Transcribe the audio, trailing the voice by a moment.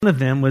of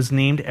them was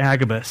named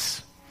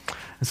Agabus.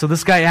 And so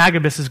this guy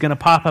Agabus is going to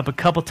pop up a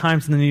couple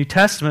times in the New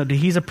Testament, but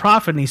he's a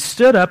prophet, and he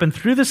stood up, and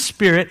through the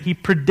Spirit, he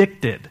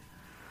predicted.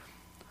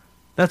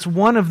 That's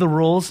one of the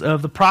roles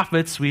of the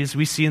prophets, as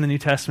we see in the New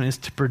Testament, is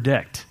to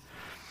predict.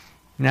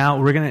 Now,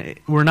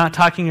 we're not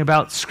talking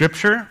about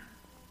Scripture.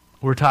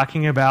 We're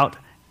talking about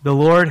the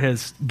Lord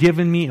has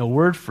given me a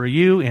word for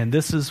you, and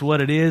this is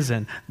what it is,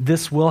 and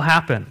this will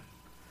happen.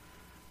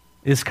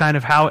 Is kind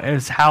of how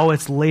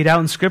it's laid out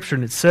in Scripture.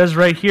 And it says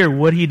right here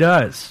what he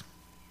does.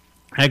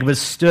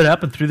 Agabus stood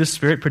up and through the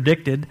Spirit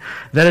predicted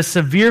that a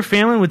severe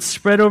famine would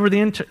spread over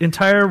the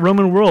entire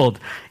Roman world.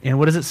 And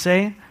what does it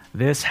say?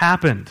 This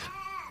happened.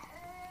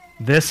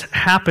 This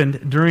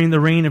happened during the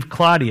reign of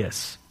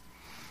Claudius.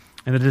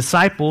 And the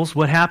disciples,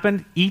 what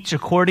happened? Each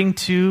according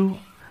to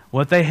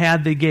what they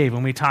had, they gave.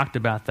 And we talked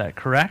about that,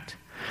 correct?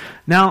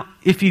 Now,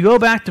 if you go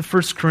back to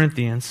 1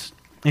 Corinthians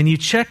and you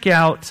check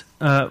out...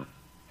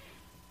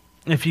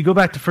 If you go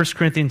back to 1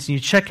 Corinthians and you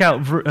check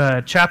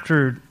out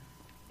chapter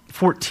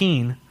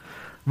 14,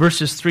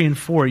 verses 3 and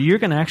 4, you're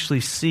going to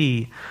actually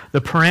see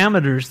the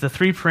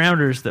three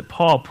parameters that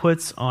Paul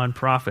puts on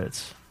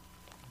prophets.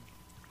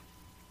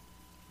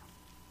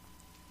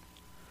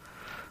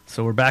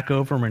 So we're back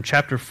over, we're in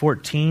chapter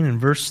 14 and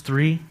verse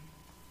 3.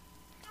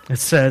 It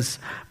says,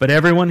 "But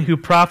everyone who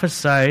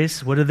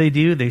prophesies, what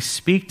do? They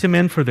speak to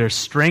men for their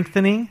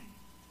strengthening,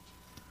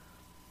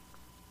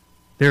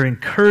 their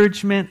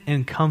encouragement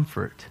and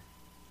comfort."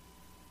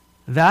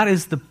 That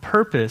is the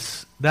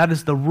purpose, that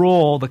is the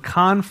role, the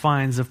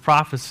confines of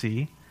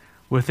prophecy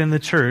within the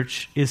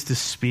church, is to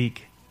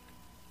speak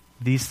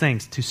these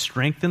things, to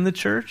strengthen the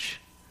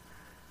church,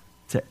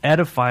 to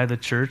edify the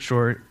church,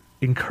 or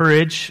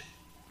encourage,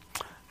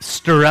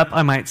 stir up,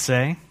 I might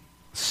say.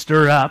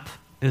 Stir up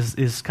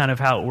is kind of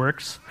how it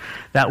works.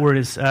 That word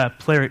is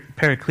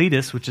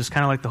parakletos, which is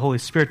kind of like the Holy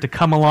Spirit, to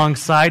come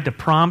alongside, to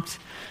prompt,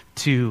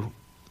 to...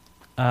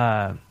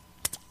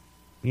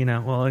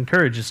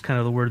 encourage is kind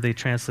of the word they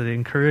translated,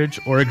 encourage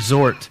or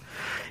exhort.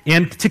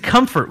 And to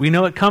comfort, we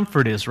know what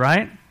comfort is,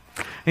 right?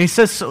 And he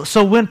says,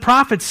 so when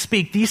prophets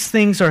speak, these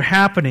things are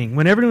happening.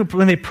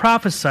 When they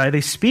prophesy,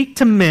 they speak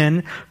to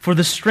men for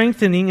the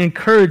strengthening,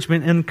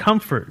 encouragement, and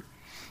comfort.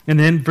 And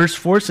then verse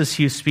 4 says,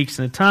 "He who speaks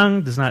in a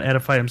tongue does not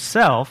edifies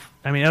himself,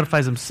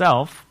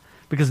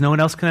 because no one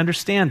else can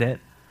understand it.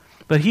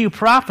 But he who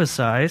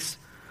prophesies,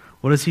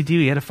 what does he do?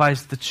 He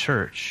edifies the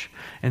church."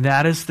 And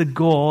that is the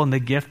goal and the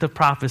gift of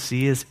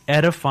prophecy, is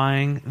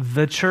edifying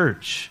the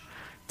church,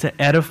 to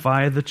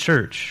edify the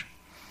church.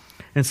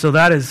 And so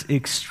that is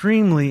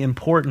extremely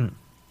important.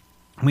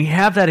 We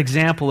have that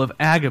example of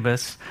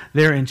Agabus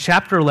there in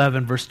chapter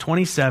 11, verse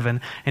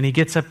 27, and he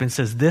gets up and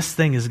says, this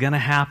thing is going to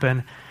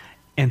happen,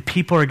 and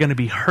people are going to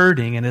be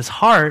hurting, and his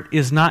heart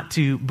is not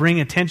to bring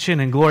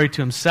attention and glory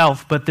to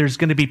himself, but there's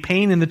going to be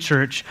pain in the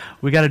church.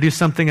 We got to do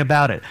something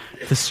about it,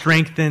 to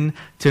strengthen,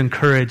 to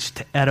encourage,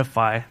 to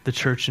edify the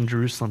church in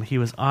Jerusalem. He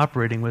was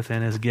operating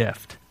within his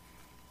gift.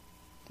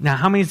 Now,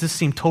 how many does this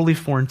seem totally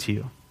foreign to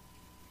you?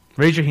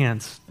 Raise your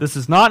hands. This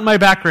is not in my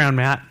background,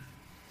 Matt.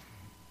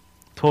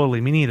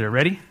 Totally, me neither.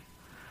 Ready?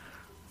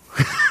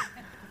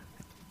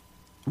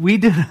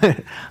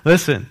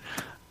 Listen.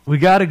 We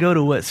got to go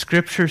to what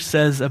Scripture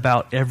says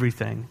about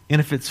everything.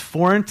 And if it's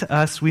foreign to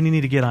us, we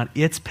need to get on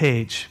its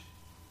page.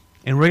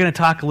 And we're going to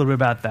talk a little bit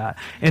about that.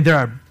 And there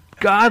are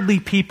godly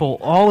people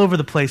all over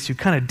the place who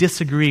kind of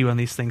disagree on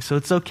these things. So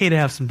it's okay to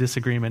have some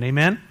disagreement.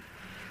 Amen?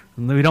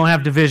 We don't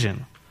have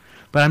division.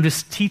 But I'm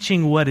just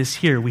teaching what is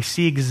here. We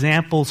see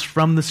examples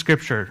from the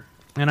Scripture.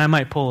 And I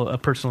might pull a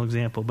personal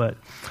example, but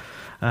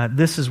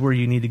this is where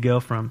you need to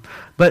go from.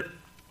 But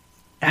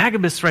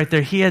Agabus right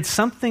there, he had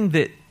something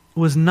that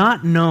was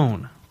not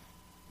known.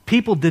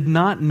 People did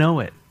not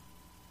know it.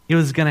 It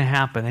was going to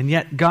happen. And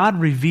yet God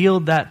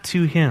revealed that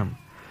to him.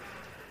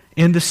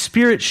 And the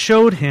Spirit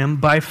showed him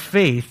by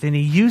faith, and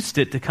he used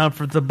it to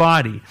comfort the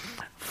body.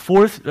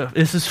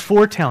 This is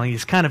foretelling.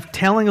 He's kind of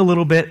telling a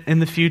little bit in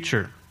the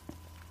future.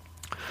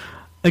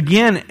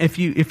 Again, if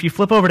you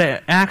flip over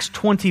to Acts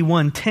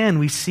 21:10,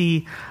 we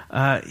see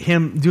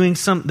him doing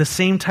the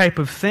same type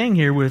of thing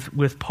here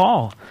with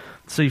Paul.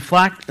 So you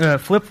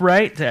flip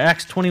right to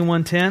Acts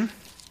 21:10.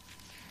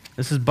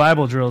 This is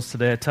Bible drills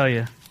today, I tell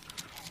you.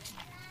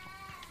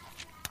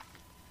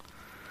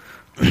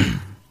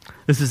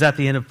 This is at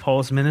the end of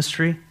Paul's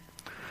ministry.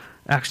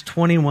 Acts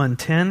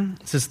 21:10.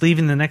 It says,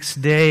 leaving the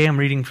next day, I'm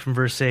reading from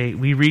verse 8,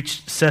 we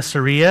reached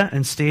Caesarea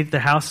and stayed at the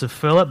house of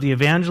Philip, the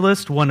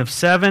evangelist, one of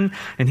 7,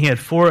 and he had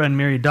 4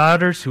 unmarried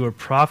daughters who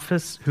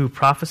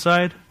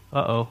prophesied.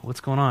 Uh-oh,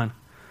 what's going on?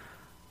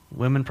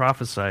 Women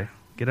prophesy.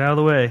 Get out of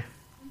the way.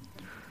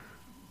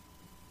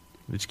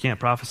 But you can't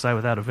prophesy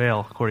without a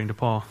veil, according to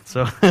Paul.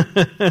 So,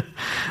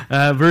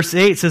 verse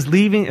 8 says,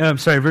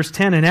 verse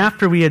 10, and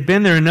after we had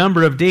been there a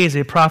number of days,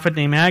 a prophet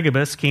named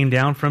Agabus came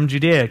down from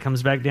Judea.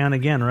 Comes back down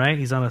again, right?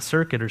 He's on a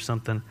circuit or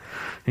something.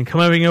 And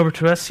coming over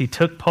to us, he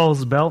took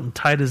Paul's belt and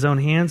tied his own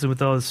hands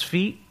with all his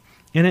feet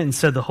in it and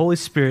said, the Holy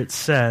Spirit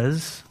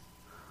says,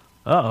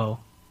 the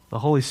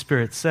Holy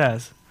Spirit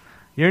says.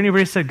 You hear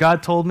anybody said,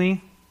 God told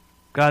me?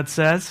 God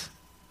says?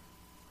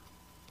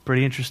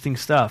 Pretty interesting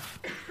stuff.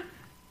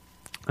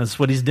 That's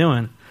what he's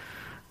doing.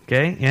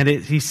 Okay? And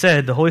he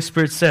said, the Holy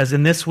Spirit says,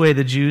 in this way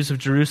the Jews of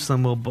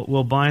Jerusalem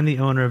will bind the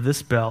owner of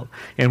this belt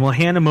and will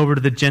hand him over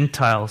to the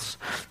Gentiles.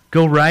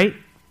 Go right,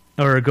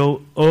 or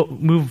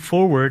move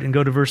forward and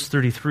go to verse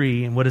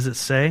 33. And what does it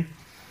say?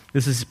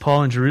 This is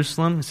Paul in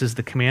Jerusalem. It says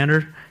the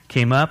commander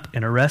came up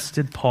and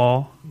arrested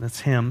Paul,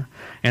 that's him,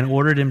 and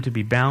ordered him to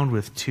be bound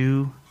with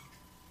two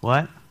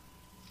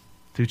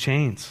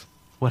chains.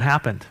 What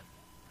happened?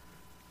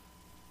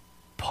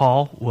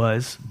 Paul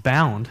was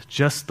bound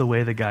just the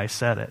way the guy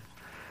said it.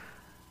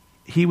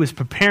 He was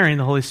preparing,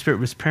 the Holy Spirit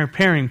was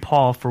preparing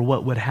Paul for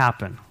what would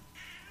happen.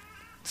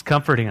 It's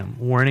comforting him,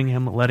 warning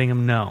him, letting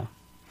him know.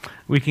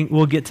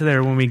 We'll get to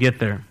there when we get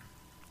there.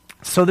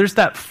 So there's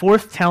that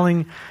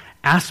forth-telling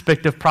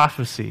aspect of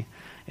prophecy.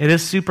 It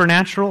is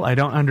supernatural. I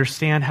don't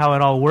understand how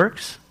it all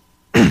works.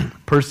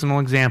 Personal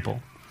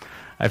example.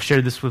 I've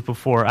shared this with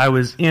before. I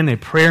was in a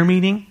prayer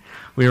meeting.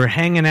 We were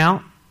hanging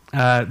out.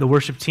 The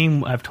worship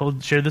team,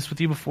 shared this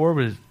with you before,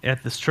 was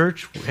at this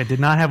church. I did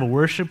not have a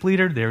worship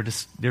leader. They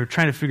were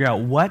trying to figure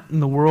out what in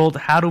the world,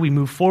 how do we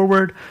move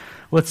forward,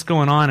 what's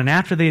going on. And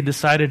after they had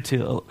decided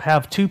to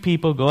have two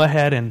people go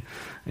ahead and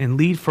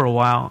lead for a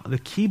while, the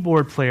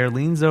keyboard player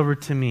leans over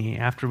to me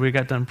after we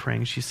got done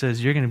praying. She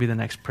says, "You're going to be the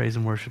next praise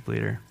and worship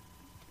leader."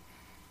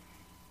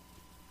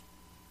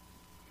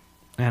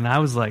 And I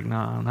was like, "No,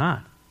 I'm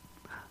not."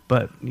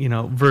 But,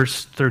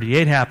 verse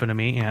 38 happened to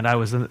me, and I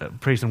was a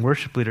praise and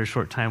worship leader a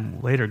short time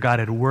later. God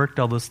had worked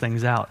all those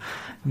things out.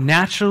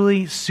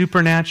 Naturally,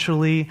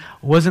 supernaturally,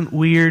 wasn't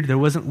weird. There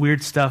wasn't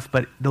weird stuff,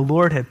 but the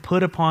Lord had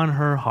put upon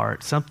her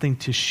heart something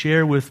to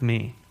share with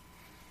me.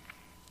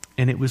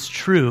 And it was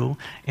true,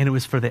 and it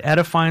was for the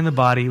edifying of the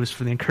body. It was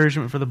for the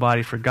encouragement for the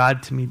body, for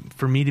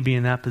me to be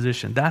in that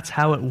position. That's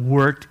how it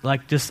worked. I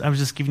was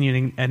just giving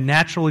you a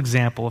natural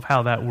example of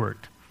how that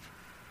worked.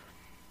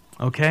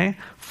 Okay?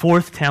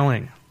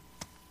 Forth-telling.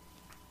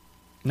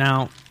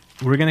 Now,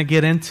 we're going to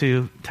get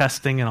into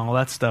testing and all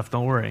that stuff.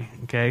 Don't worry.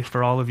 Okay?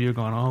 For all of you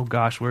going, "Oh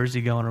gosh, where's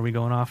he going? Are we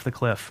going off the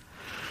cliff?"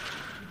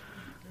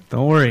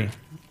 Don't worry.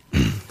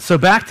 So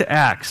back to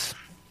Acts.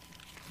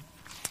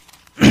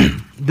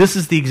 This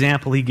is the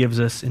example he gives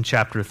us in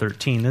chapter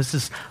 13. This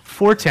is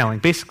foretelling,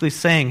 basically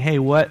saying, hey,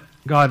 what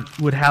God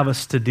would have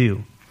us to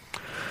do.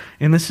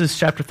 And this is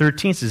chapter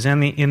 13. It says,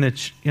 in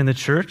the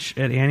church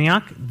at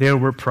Antioch, there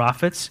were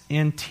prophets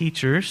and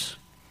teachers.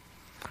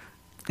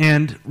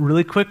 And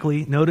really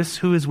quickly, notice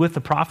who is with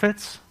the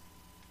prophets?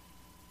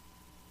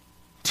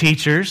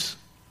 Teachers.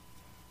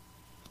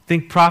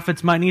 Think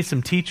prophets might need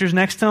some teachers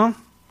next to them?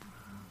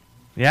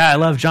 Yeah, I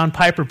love John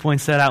Piper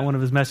points that out in one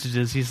of his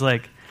messages. He's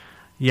like,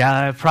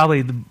 yeah,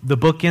 probably the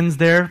bookends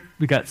there.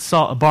 We got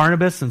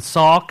Barnabas and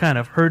Saul kind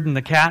of herding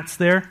the cats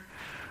there.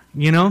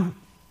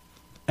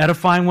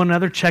 Edifying one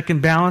another, checking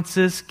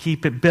balances,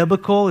 keep it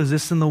biblical. Is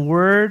this in the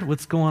Word?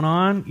 What's going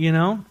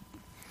on?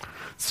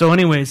 So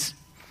anyways,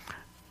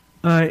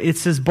 it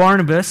says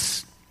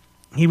Barnabas,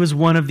 he was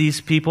one of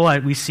these people.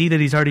 We see that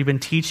he's already been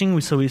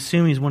teaching, so we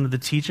assume he's one of the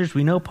teachers.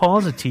 We know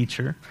Paul's a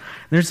teacher.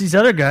 And there's these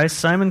other guys,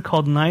 Simon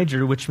called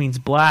Niger, which means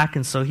black,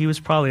 and so he was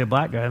probably a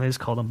black guy. They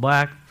just called him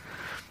black.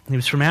 He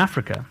was from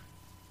Africa.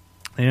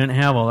 They didn't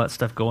have all that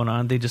stuff going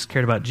on. They just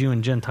cared about Jew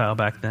and Gentile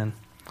back then.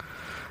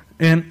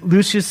 And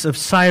Lucius of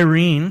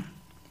Cyrene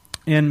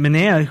and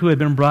Manaea, who had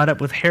been brought up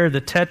with Herod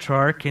the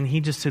Tetrarch, and he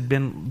just had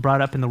been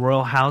brought up in the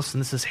royal house.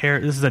 And this is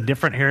Herod. This is a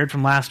different Herod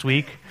from last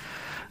week.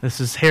 This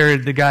is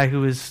Herod, the guy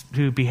who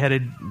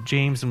beheaded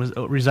James and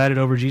resided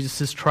over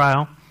Jesus'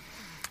 trial.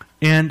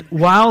 And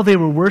while they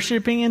were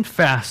worshiping and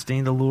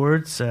fasting, the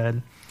Lord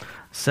said,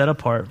 "Set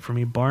apart for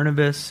me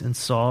Barnabas and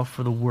Saul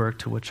for the work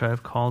to which I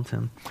have called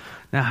him."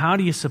 Now, how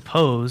do you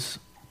suppose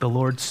the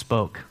Lord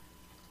spoke?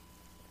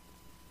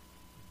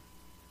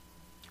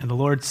 And the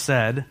Lord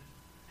said,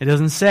 it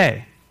doesn't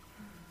say.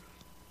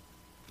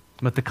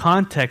 But the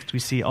context we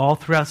see all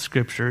throughout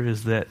Scripture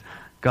is that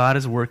God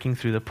is working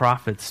through the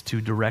prophets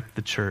to direct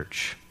the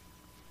church.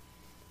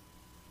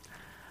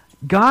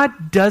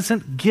 God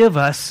doesn't give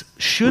us,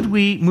 should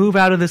we move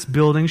out of this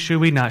building, should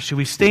we not? Should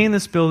we stay in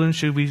this building,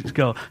 should we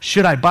go?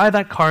 Should I buy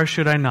that car,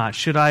 should I not?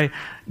 Should I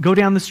go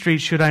down the street,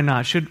 should I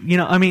not?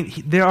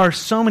 There are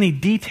so many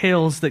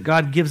details that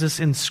God gives us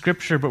in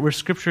Scripture, but where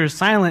Scripture is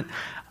silent,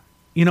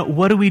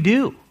 what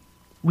do?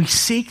 We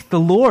seek the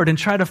Lord and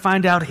try to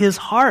find out His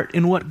heart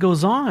in what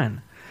goes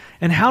on.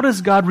 And how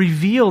does God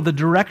reveal the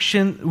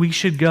direction we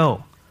should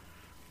go?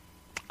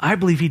 I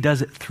believe He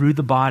does it through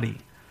the body.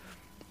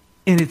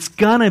 And it's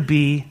going to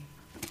be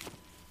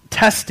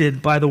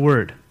tested by the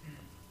Word.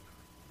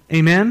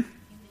 Amen?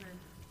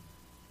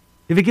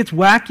 If it gets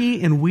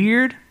wacky and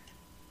weird,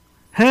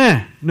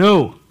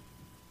 no.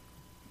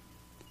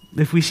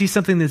 If we see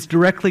something that's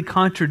directly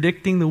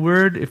contradicting the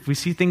Word, if we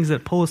see things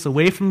that pull us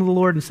away from the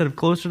Lord instead of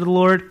closer to the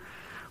Lord,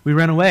 we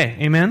run away.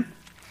 Amen?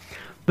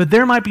 But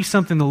there might be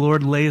something the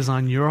Lord lays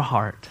on your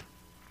heart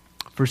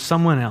for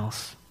someone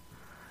else.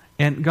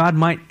 And God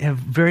might have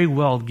very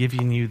well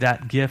given you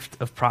that gift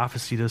of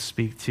prophecy to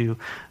speak to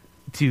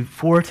to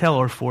foretell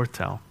or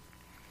foretell.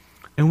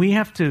 And we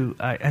have to,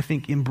 I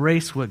think,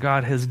 embrace what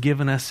God has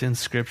given us in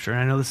Scripture.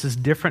 And I know this is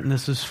different and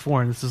this is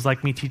foreign. This is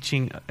like me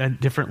teaching a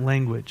different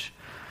language.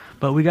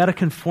 But we got to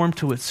conform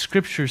to what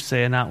Scriptures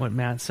say and not what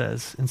Matt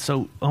says. And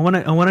so I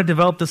want to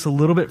develop this a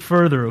little bit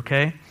further,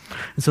 okay?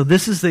 And so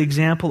this is the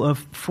example of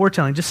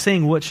foretelling, just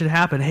saying what should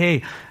happen.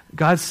 Hey,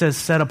 God says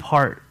set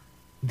apart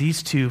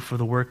these two for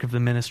the work of the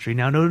ministry.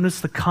 Now notice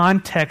the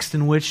context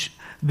in which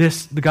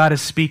the God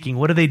is speaking.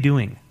 What are they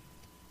doing?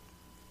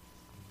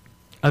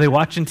 Are they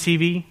watching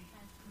TV?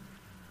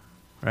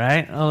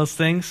 Right? All those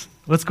things.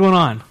 What's going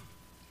on?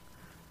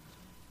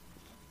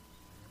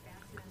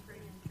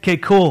 Okay,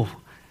 cool.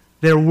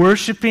 They're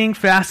worshiping,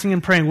 fasting,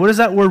 and praying. What is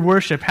that word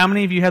worship? How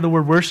many of you have the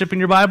word worship in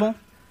your Bible?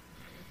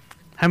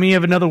 How many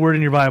have another word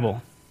in your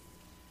Bible?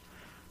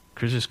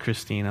 Just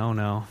Christine. Oh,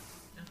 no.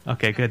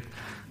 Okay, good.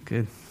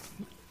 Good.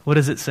 What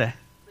does it say?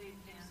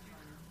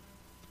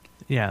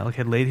 Yeah,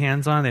 okay, laid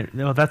hands on.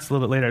 That's a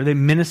little bit later. They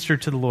minister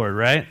to the Lord,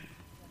 right?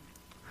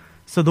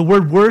 So the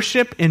word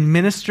worship and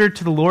minister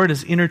to the Lord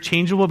is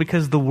interchangeable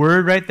because the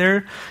word right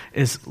there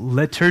is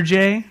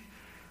liturgy,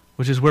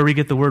 which is where we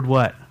get the word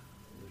what?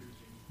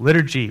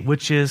 Liturgy,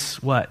 which is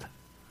what?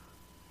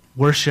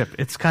 Worship.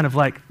 It's kind of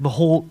like the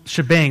whole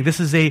shebang. This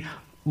is a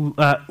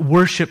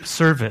worship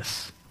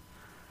service.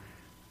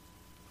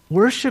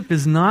 Worship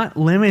is not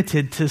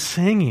limited to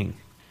singing.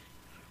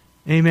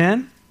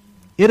 Amen?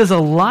 It is a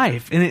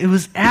life. And it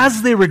was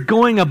as they were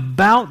going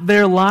about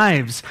their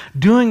lives,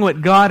 doing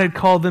what God had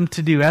called them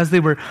to do, as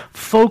they were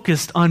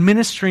focused on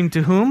ministering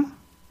to whom?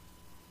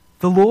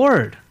 The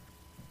Lord.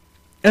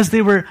 As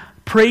they were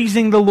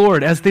praising the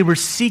Lord, as they were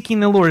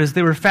seeking the Lord, as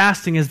they were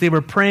fasting, as they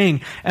were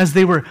praying, as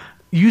they were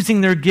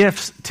using their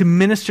gifts to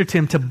minister to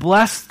Him, to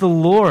bless the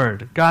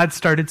Lord, God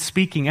started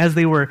speaking as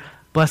they were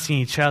blessing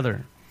each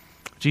other.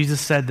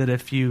 Jesus said that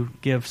if you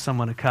give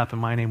someone a cup in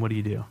my name, what do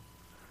you do?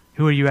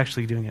 Who are you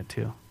actually doing it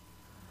to?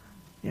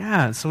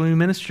 Yeah, so when we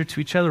minister to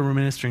each other, we're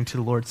ministering to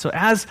the Lord. So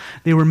as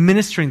they were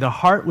ministering, the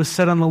heart was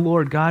set on the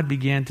Lord. God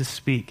began to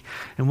speak.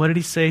 And what did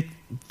He say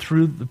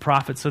through the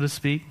prophet, so to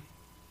speak?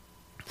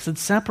 He said,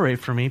 separate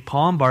from me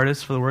Paul and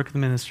Barnabas for the work of the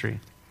ministry.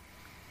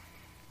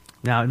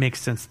 Now, it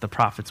makes sense that the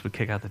prophets would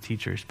kick out the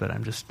teachers, but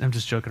I'm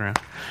just joking around.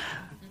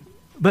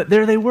 But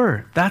there they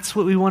were. That's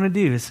what we want to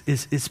do,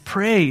 is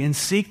pray and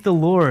seek the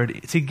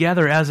Lord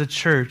together as a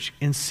church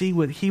and see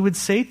what He would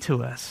say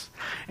to us.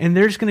 And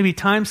there's going to be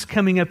times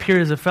coming up here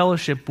as a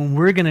fellowship when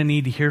we're going to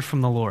need to hear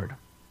from the Lord.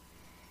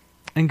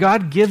 And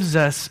God gives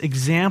us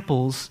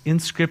examples in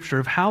Scripture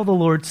of how the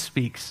Lord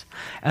speaks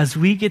as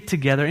we get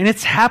together. And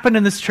it's happened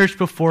in this church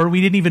before.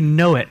 We didn't even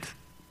know it.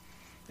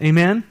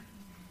 Amen?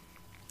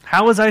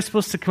 How was I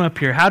supposed to come up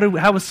here?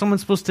 How was someone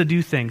supposed to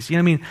do things? You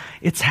know what I mean?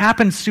 It's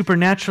happened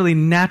supernaturally,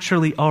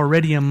 naturally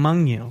already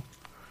among you.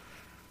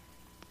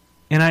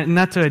 And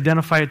not to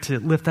identify it, to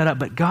lift that up,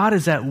 but God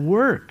is at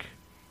work.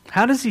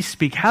 How does He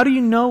speak? How do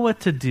you know what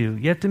to do?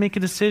 You have to make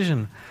a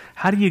decision.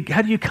 How do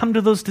you come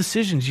to those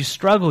decisions? You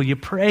struggle, you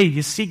pray,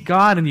 you seek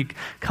God, and you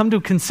come to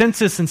a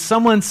consensus, and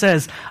someone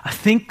says, I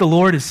think the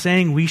Lord is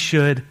saying we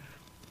should,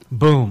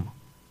 boom.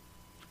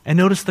 And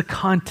notice the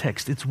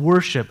context. It's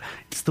worship.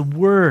 It's the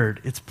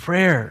word. It's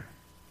prayer.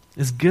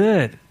 It's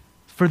good.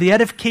 For the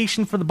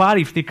edification for the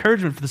body, for the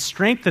encouragement, for the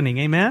strengthening.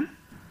 Amen?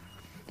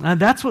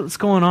 That's what's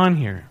going on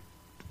here.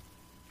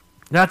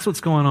 That's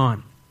what's going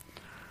on.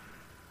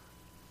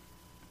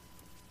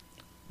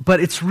 But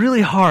it's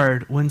really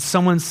hard when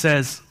someone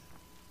says,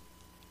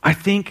 I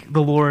think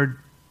the Lord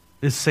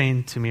is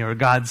saying to me, or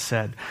God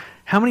said.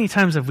 How many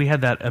times have we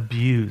had that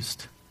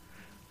abused?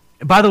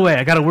 By the way,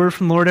 I got a word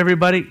from the Lord,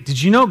 everybody.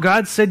 Did you know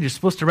God said you're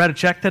supposed to write a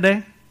check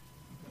today?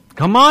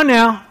 Come on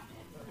now.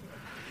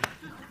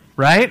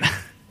 Right?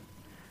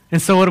 And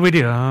so what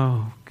do?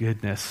 Oh,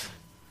 goodness.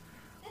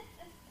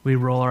 We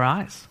roll our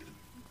eyes.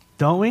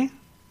 Don't we?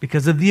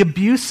 Because of the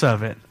abuse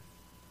of it.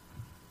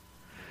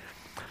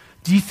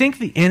 Do you think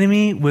the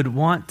enemy would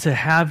want to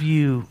have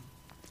you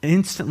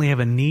instantly have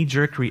a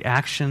knee-jerk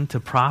reaction to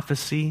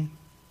prophecy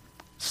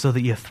so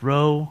that you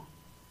throw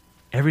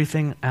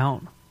everything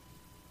out?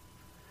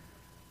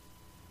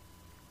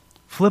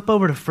 Flip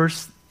over to 1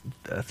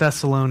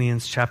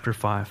 Thessalonians chapter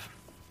 5.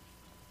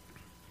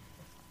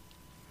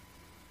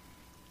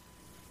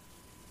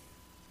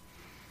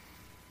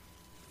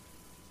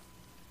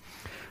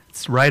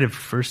 It's right of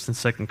 1st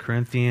and 2nd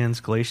Corinthians,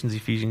 Galatians,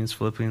 Ephesians,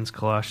 Philippians,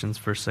 Colossians,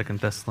 1st, 2nd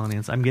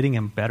Thessalonians. I'm getting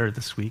them better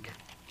this week.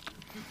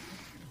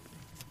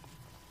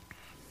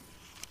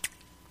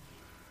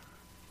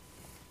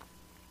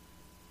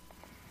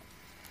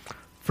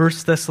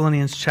 First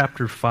Thessalonians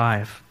chapter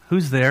 5.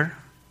 Who's there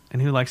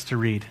and who likes to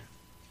read?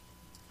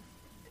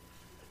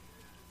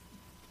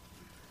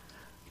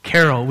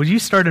 Carol, would you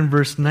start in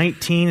verse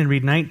 19 and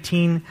read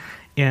 19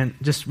 and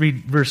just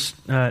read verse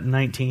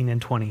 19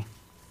 and 20?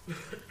 Do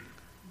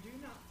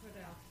not put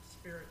out the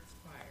Spirit's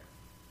fire.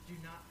 Do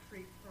not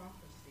treat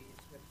prophecies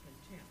with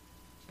contempt.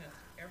 Test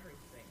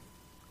everything.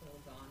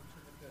 Hold on to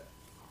the good.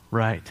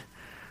 Right.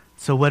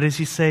 So what does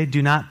he say?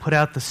 Do not put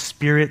out the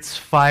Spirit's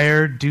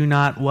fire. Do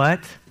not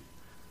what?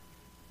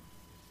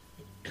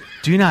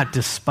 Do not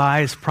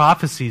despise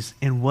prophecies.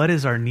 And what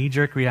is our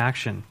knee-jerk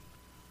reaction?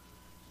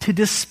 To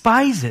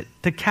despise it,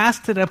 to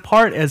cast it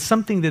apart as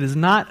something that is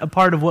not a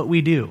part of what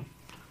we do.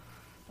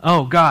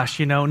 Oh gosh,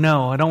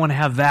 no, I don't want to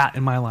have that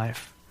in my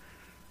life.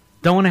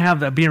 Don't want to have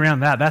that, be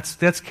around that. That's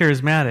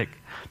charismatic.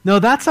 No,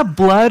 that's a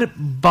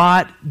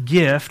blood-bought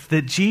gift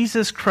that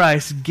Jesus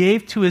Christ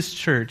gave to his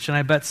church, and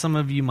I bet some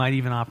of you might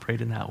even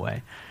operate in that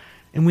way.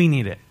 And we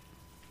need it.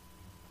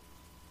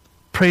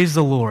 Praise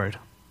the Lord.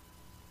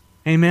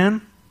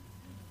 Amen?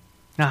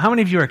 Now, how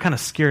many of you are kind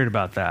of scared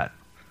about that?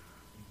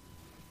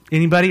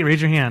 Anybody?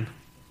 Raise your hand.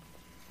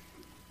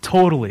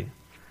 Totally.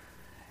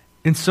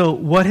 And so,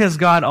 what has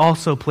God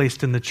also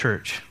placed in the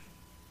church?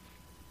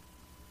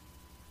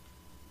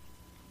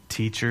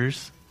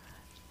 Teachers,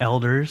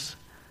 elders,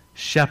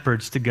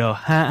 shepherds to go,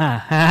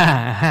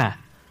 ha.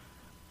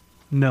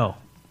 No.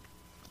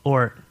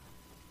 Or,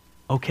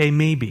 okay,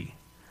 maybe.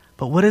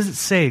 But what does it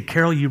say?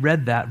 Carol, you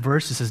read that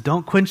verse. It says,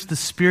 don't quench the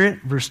spirit.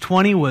 Verse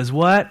 20 was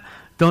what?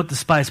 Don't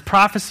despise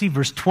prophecy.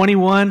 Verse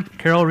 21,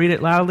 Carol, read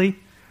it loudly.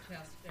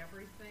 Test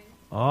everything.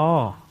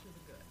 Oh.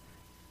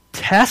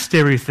 Test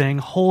everything.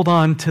 Hold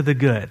on to the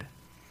good.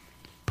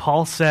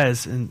 Paul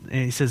says, and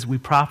he says, we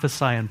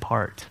prophesy in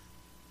part.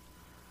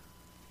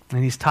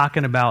 And he's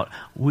talking about,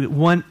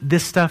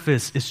 this stuff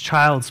is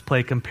child's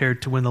play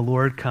compared to when the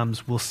Lord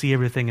comes. We'll see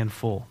everything in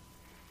full.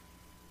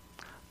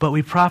 But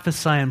we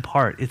prophesy in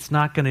part. It's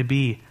not going to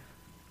be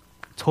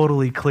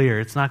totally clear.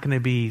 It's not going to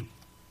be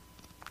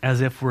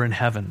as if we're in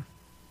heaven.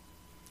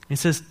 He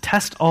says,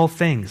 test all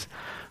things.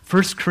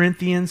 1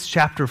 Corinthians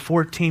chapter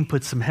 14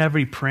 puts some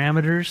heavy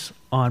parameters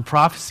on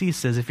prophecy. It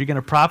says if you're going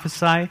to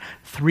prophesy,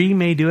 3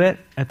 may do it,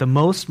 at the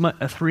most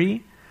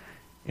 3.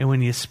 And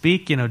when you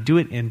speak, do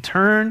it in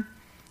turn.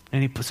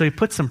 And so he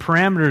put some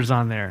parameters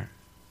on there.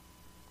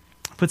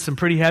 Put some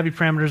pretty heavy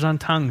parameters on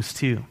tongues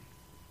too.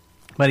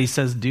 But he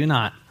says, do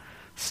not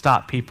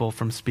stop people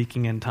from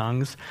speaking in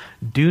tongues.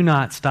 Do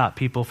not stop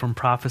people from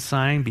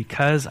prophesying,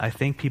 because I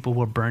think people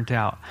were burnt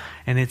out.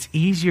 And it's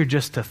easier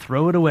just to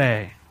throw it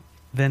away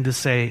than to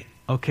say,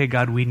 okay,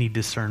 God, we need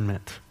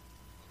discernment.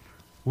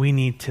 We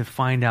need to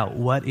find out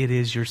what it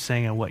is you're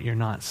saying and what you're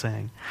not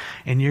saying.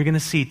 And you're going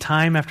to see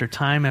time after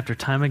time after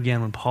time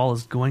again when Paul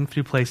is going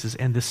through places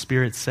and the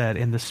Spirit said,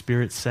 and the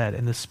Spirit said,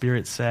 and the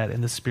Spirit said,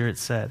 and the Spirit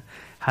said.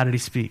 How did he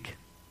speak?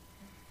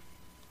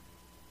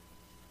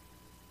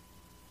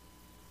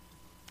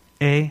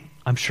 A,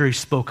 I'm sure he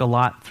spoke a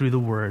lot through the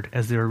Word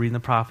as they were reading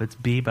the prophets.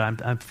 B,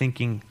 but I'm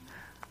thinking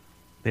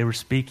they were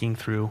speaking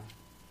through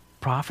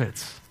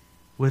prophets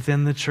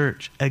within the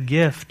church, a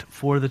gift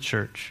for the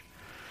church.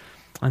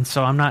 And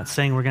so I'm not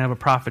saying we're going to have a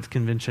prophets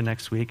convention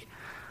next week.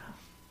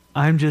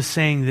 I'm just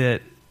saying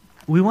that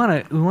we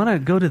want to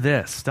go to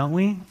this, don't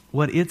we?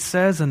 What it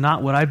says and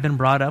not what I've been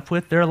brought up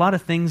with. There are a lot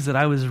of things that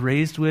I was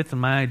raised with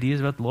and my ideas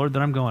about the Lord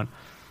that I'm going,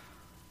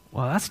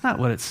 well, that's not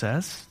what it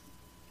says.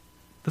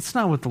 That's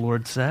not what the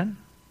Lord said.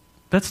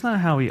 That's not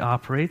how he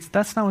operates.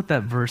 That's not what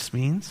that verse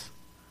means.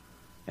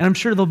 And I'm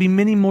sure there'll be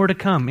many more to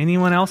come.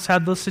 Anyone else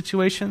had those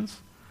situations?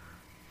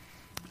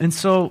 And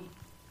so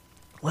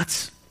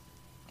let's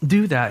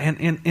do that.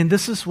 And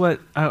this is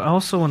what I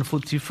also want to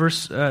flip to.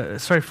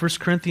 1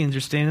 Corinthians,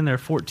 you're standing there,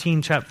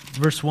 14,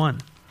 verse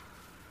 1.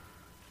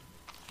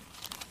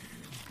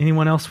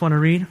 Anyone else want to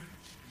read?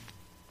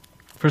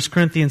 1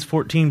 Corinthians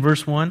 14,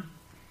 verse 1.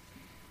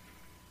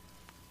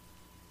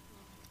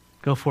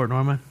 Go for it,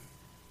 Norma.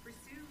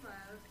 Pursue love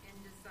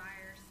and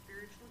desire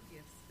spiritual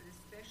gifts, but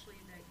especially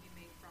that you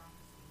may prophecy.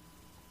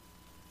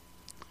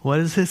 What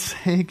does it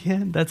say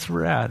again? That's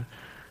rad.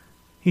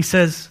 He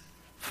says,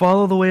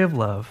 follow the way of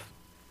love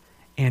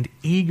and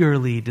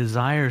eagerly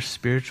desire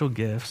spiritual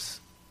gifts,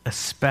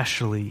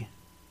 especially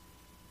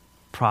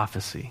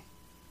prophecy.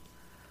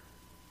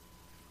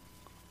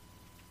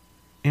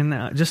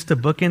 And just to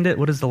bookend it,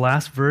 what is the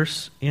last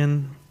verse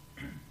in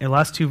the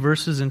last 2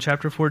 verses in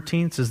chapter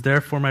 14? It says,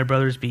 therefore, my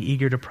brothers, be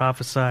eager to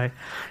prophesy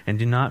and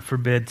do not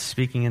forbid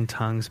speaking in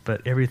tongues,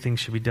 but everything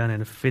should be done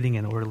in a fitting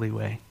and orderly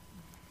way.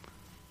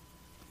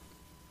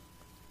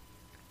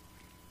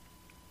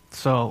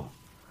 So,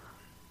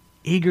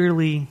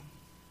 eagerly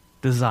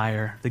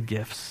desire the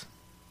gifts.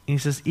 And he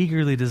says,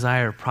 eagerly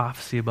desire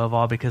prophecy above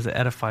all because it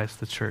edifies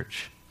the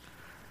church.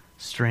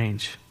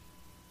 Strange.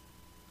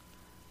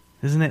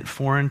 Isn't it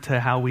foreign to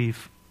how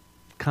we've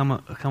come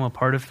a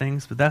part of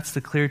things? But that's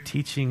the clear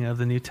teaching of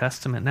the New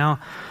Testament. Now,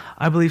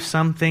 I believe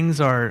some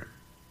things are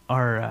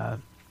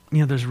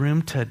there's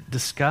room to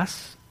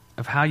discuss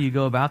of how you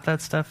go about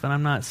that stuff. And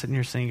I'm not sitting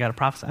here saying you got to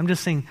prophesy. I'm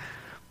just saying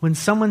when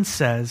someone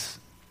says,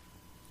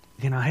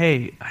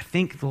 hey, I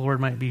think the Lord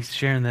might be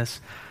sharing this,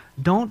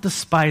 don't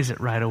despise it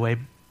right away,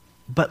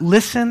 but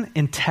listen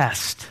and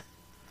test.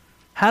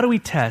 How do we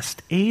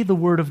test? A, the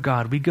Word of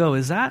God. We go,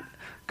 is that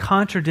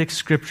contradicts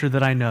Scripture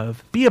that I know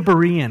of? Be a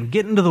Berean.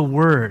 Get into the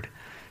Word.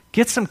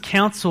 Get some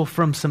counsel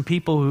from some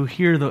people who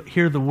hear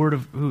the Word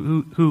of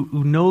who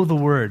know the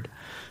Word.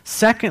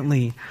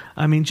 Secondly,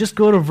 just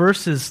go to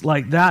verses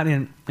like that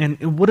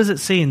and what does it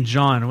say in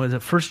John? What is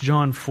it? 1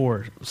 John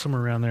 4,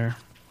 somewhere around there.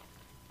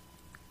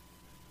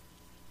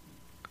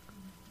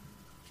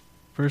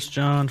 1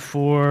 John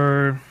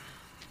 4.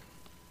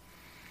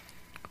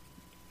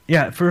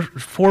 Yeah, for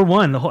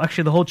 4:1,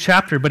 the whole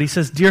chapter. But he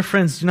says, "Dear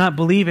friends, do not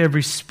believe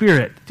every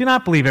spirit. Do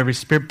not believe every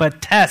spirit,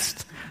 but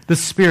test the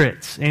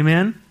spirits."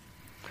 Amen?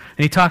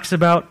 And he talks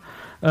about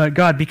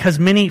God, because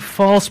many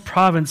false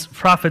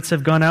prophets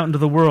have gone out into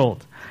the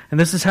world. And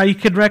this is how you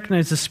could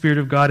recognize the Spirit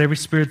of God. Every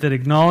spirit that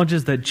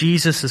acknowledges that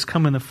Jesus has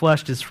come in the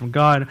flesh is from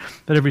God,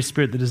 but every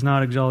spirit that does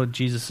not acknowledge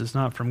Jesus is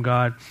not from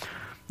God.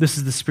 This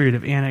is the spirit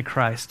of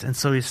Antichrist. And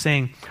so he's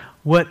saying,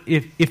 what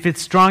if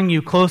it's drawing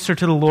you closer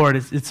to the Lord,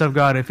 it's of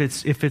God. If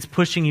it's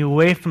pushing you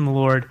away from the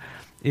Lord,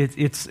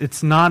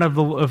 it's not of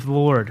the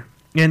Lord.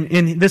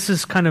 And this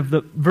is kind of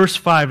verse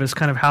 5 is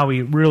kind of how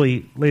he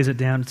really lays it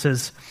down. It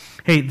says,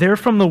 hey, they're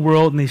from the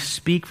world and they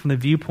speak from the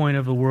viewpoint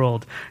of the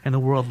world, and the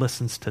world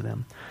listens to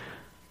them.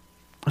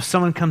 If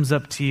someone comes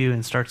up to you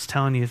and starts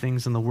telling you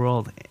things in the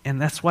world, and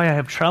that's why I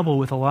have trouble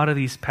with a lot of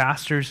these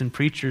pastors and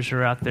preachers who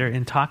are out there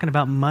and talking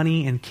about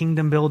money and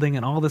kingdom building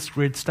and all this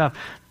weird stuff.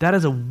 That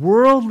is a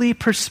worldly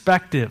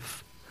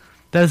perspective.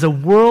 That is a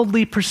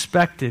worldly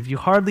perspective. You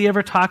hardly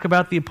ever talk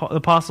about the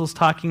apostles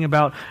talking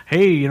about,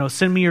 hey,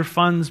 send me your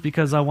funds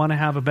because I want to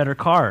have a better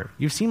car.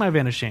 You've seen my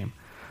van of shame.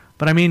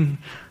 But I mean,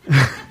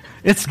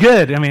 it's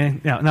good. I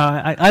mean,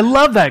 I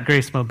love that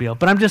Grace Mobile,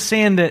 but I'm just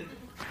saying that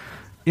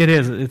it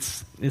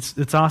is.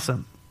 It's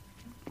awesome.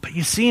 But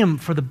you see them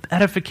for the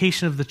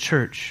edification of the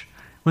church.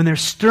 When they're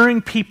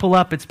stirring people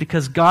up, it's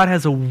because God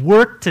has a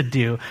work to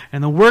do,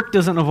 and the work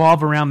doesn't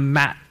revolve around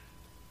Matt.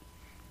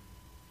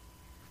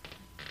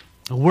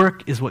 The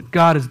work is what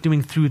God is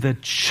doing through the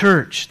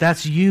church.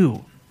 That's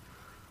you.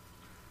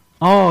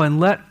 Oh, and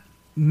let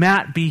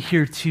Matt be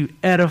here to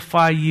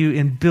edify you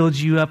and build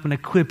you up and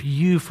equip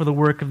you for the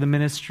work of the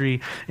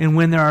ministry. And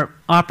when there are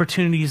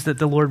opportunities that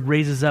the Lord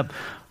raises up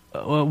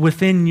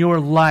within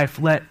your life,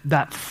 let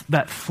that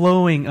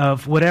flowing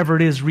of whatever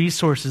it is,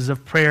 resources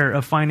of prayer,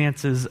 of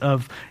finances,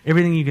 of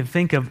everything you can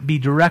think of, be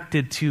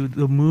directed to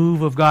the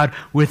move of God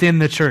within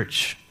the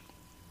church.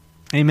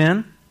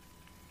 Amen?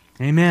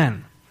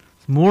 Amen.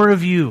 More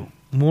of you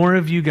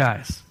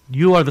guys.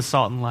 You are the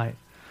salt and light.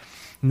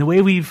 And the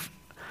way we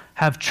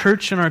have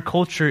church in our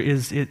culture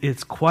is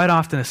it's quite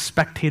often a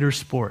spectator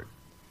sport.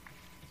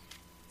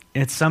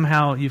 It's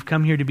somehow you've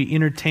come here to be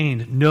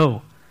entertained.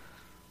 No.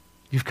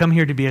 You've come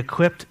here to be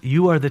equipped.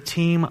 You are the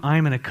team.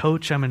 I'm a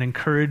coach. I'm an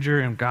encourager.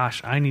 And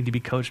gosh, I need to be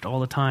coached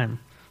all the time.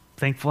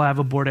 Thankful I have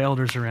a board of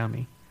elders around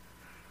me.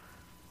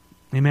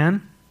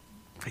 Amen?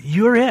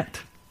 You're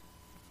it.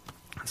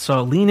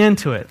 So lean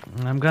into it.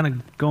 I'm kind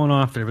of going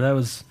off there, but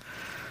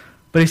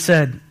he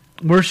said,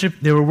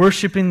 they were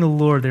worshiping the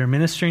Lord. They were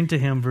ministering to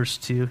him, verse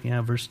 2.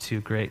 Yeah, verse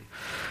 2, great.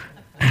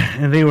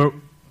 And they were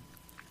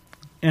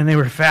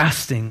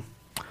fasting.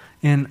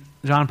 And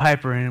John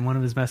Piper, in one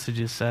of his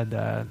messages,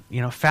 said,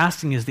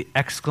 fasting is the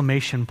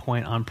exclamation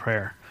point on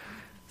prayer.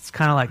 It's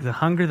kind of like the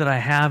hunger that I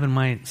have in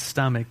my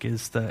stomach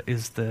is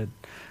the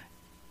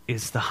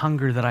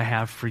hunger that I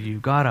have for you.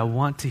 God, I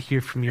want to hear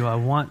from you. I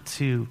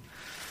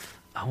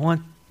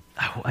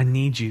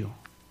need you.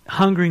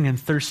 Hungering and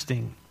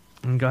thirsting.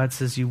 And God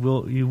says you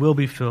will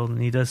be filled,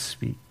 and he does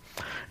speak.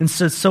 And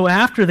so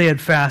after they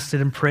had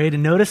fasted and prayed,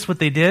 and notice what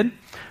they did.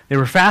 They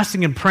were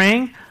fasting and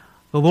praying.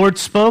 The Lord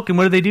spoke, and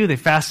what did they do? They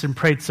fasted and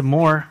prayed some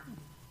more.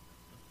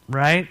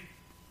 Right?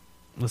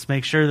 Let's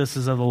make sure this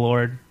is of the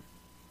Lord.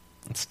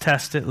 Let's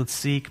test it. Let's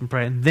seek and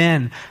pray. And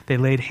then they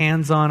laid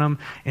hands on them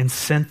and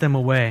sent them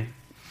away.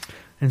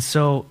 And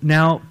so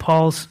now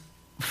Paul's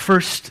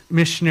first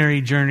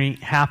missionary journey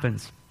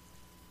happens.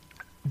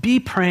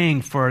 Be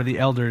praying for the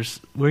elders.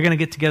 We're going to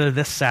get together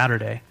this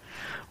Saturday.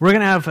 We're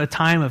going to have a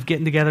time of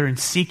getting together and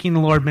seeking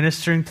the Lord,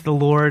 ministering to the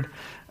Lord,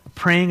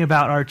 praying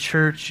about our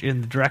church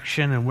in the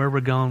direction and where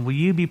we're going. Will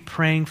you be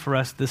praying for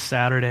us this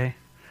Saturday?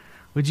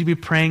 Would you be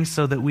praying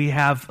so that we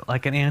have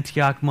like an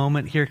Antioch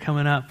moment here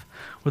coming up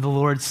where the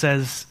Lord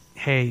says,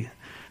 hey,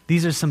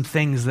 these are some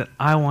things that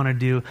I want to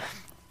do.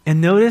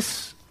 And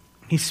notice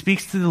he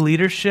speaks to the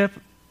leadership,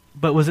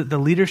 but was it the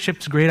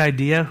leadership's great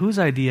idea? Whose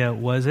idea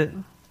was it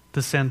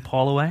to send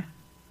Paul away?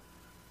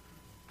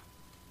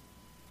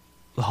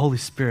 The Holy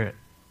Spirit.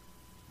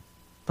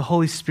 The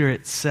Holy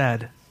Spirit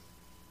said,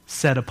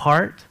 set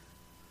apart.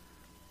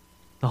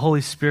 The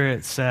Holy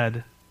Spirit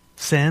said,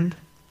 send.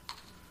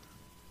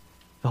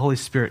 The Holy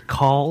Spirit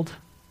called.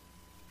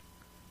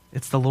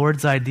 It's the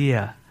Lord's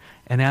idea.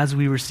 And as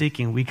we were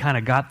seeking, we kind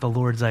of got the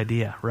Lord's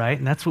idea, right?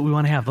 And that's what we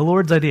want to have, the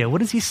Lord's idea.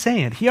 What is he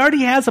saying? He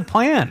already has a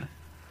plan.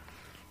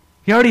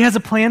 He already has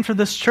a plan for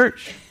this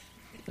church,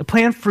 a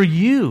plan for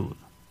you.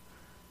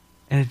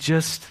 And it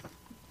just,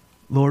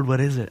 Lord,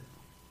 what is it?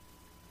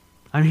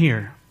 I'm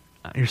here.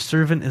 Your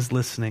servant is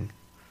listening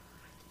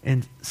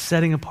and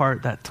setting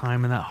apart that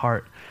time and that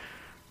heart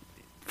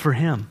for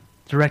him,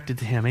 directed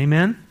to him.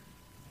 Amen?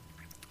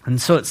 And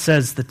so it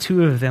says the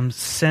two of them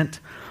sent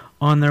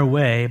on their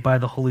way by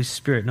the Holy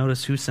Spirit.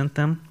 Notice who sent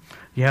them.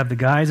 You have the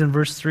guys in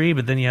verse 3,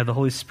 but then you have the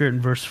Holy Spirit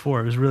in verse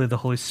 4. It was really the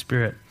Holy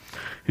Spirit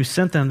who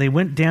sent them. They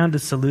went down to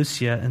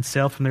Seleucia and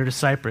sailed from there to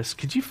Cyprus.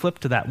 Could you flip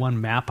to that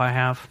one map I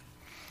have?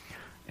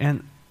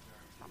 And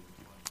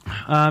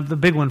The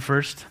big one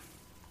first.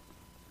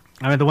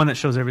 I mean, the one that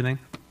shows everything.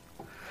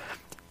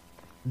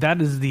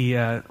 That is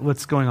the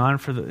what's going on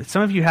for the.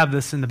 Some of you have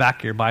this in the back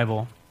of your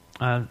Bible.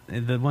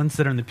 The ones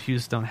that are in the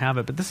pews don't have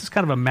it, but this is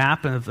kind of a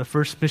map of the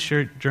first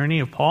missionary journey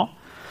of Paul.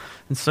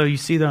 And so you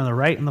see there on the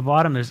right and the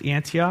bottom, there's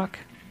Antioch.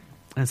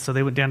 And so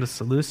they went down to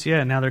Seleucia,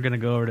 and now they're going to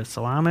go over to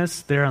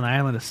Salamis. They're on the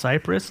island of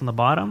Cyprus on the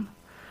bottom.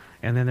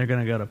 And then they're going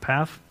to go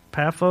to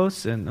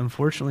Paphos. And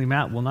unfortunately,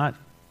 Matt will not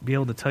be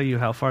able to tell you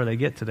how far they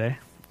get today.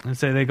 And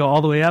so they go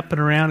all the way up and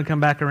around and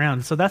come back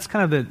around. So that's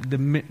kind of the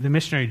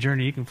missionary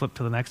journey. You can flip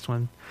to the next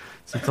one.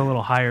 So it's a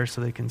little higher so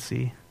they can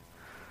see.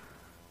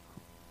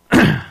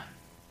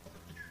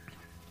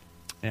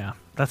 Yeah,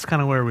 that's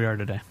kind of where we are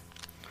today.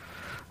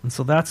 And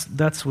so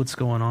that's what's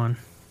going on.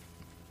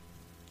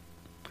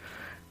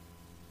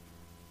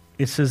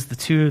 It says the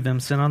two of them,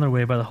 sent on their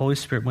way by the Holy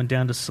Spirit, went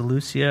down to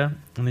Seleucia,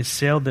 and they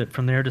sailed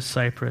from there to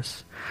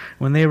Cyprus.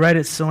 When they arrived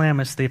at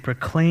Salamis, they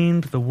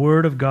proclaimed the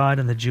word of God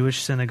in the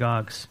Jewish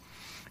synagogues.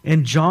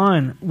 And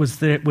John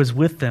was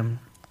with them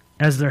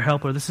as their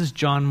helper. This is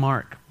John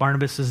Mark,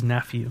 Barnabas'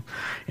 nephew.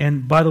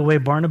 And by the way,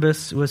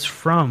 Barnabas was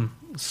from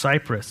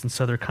Cyprus, and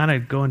so they're kind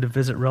of going to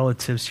visit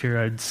relatives here,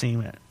 I'd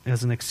seen it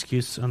as an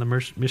excuse on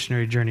the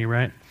missionary journey,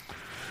 right?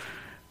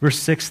 Verse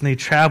 6, and they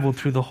traveled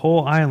through the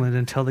whole island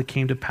until they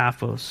came to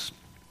Paphos.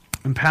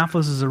 And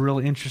Paphos is a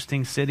really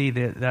interesting city.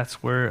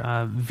 That's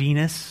where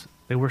Venus,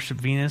 they worship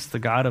Venus, the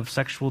god of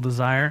sexual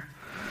desire,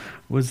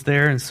 was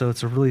there, and so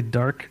it's a really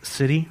dark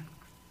city.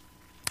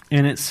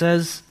 And it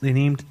says they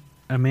named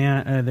a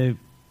man,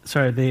 verse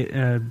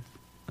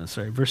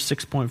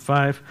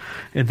 6.5.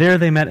 And there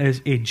they met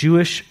a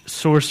Jewish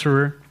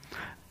sorcerer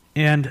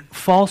and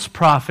false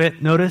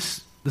prophet.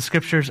 Notice the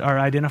scriptures are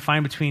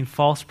identifying between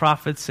false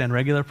prophets and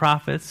regular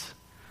prophets.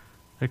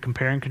 They're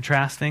comparing,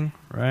 contrasting,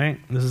 right?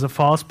 This is a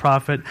false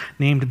prophet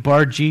named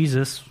Bar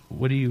Jesus.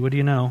 What do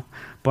you know?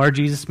 Bar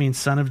Jesus means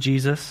son of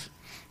Jesus.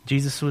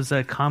 Jesus was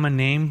a common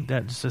name.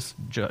 That's just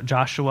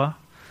Joshua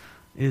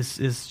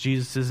is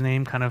Jesus'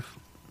 name, kind of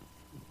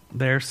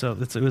there, so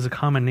it was a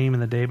common name in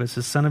the day, but it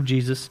says son of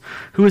Jesus,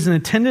 who was an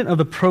attendant of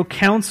the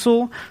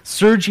proconsul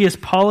Sergius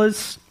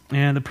Paulus,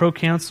 and the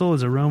proconsul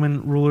is a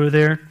Roman ruler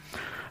there.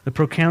 The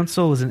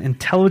proconsul was an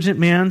intelligent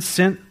man.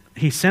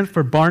 He sent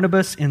for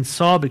Barnabas and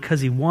Saul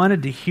because he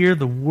wanted to hear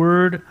the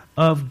word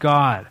of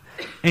God.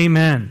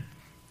 Amen.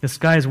 This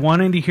guy is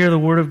wanting to hear the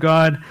word of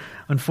God.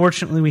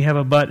 Unfortunately, we have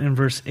a but in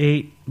verse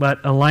 8,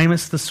 but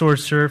Elymas the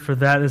sorcerer, for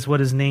that is what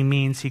his name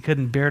means. He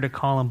couldn't bear to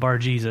call him Bar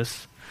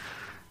Jesus.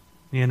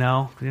 You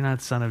know, you're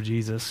not son of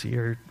Jesus,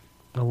 you're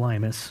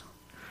Elymas.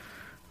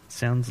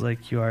 Sounds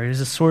like you are.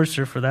 He's a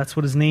sorcerer, for that's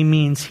what his name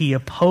means. He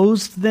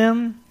opposed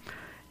them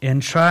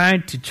and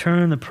tried to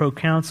turn the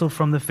proconsul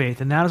from the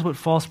faith. And that is what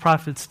false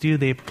prophets do.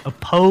 They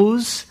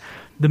oppose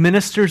the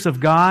ministers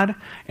of God,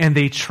 and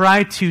they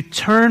try to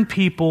turn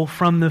people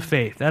from the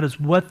faith. That is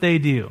what they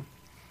do.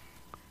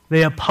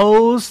 They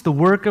oppose the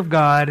work of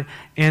God,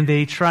 and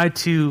they try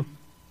to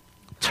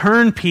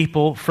turn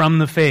people from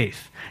the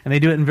faith. And they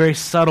do it in very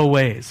subtle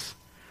ways,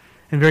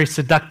 in very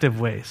seductive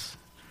ways,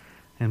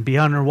 and be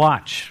on their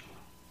watch.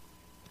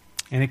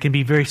 And it can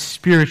be very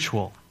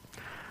spiritual.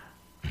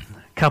 A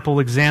couple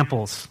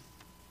examples.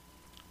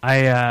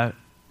 I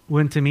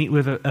went to meet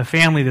with a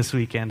family this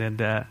weekend,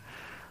 and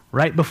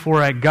right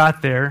before I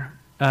got there,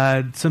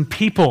 some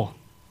people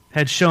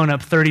had shown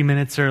up 30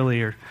 minutes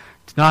earlier,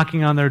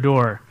 knocking on their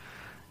door,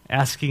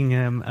 asking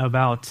them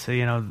about,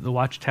 the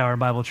Watchtower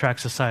Bible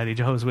Tract Society.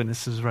 Jehovah's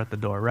Witnesses were at the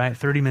door, right?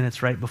 30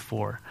 minutes right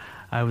before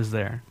I was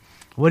there.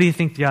 What do you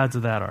think the odds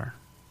of that are?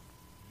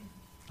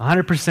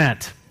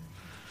 100%.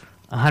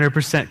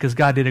 100%, because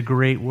God did a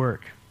great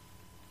work.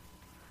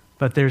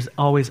 But there's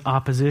always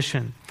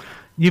opposition.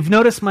 You've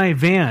noticed my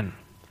van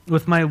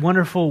with my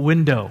wonderful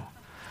window,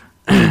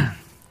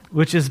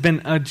 which has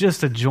been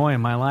just a joy in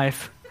my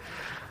life.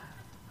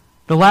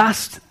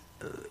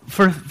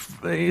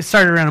 It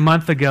started around a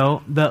month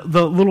ago. The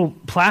little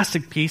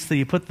plastic piece that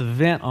you put the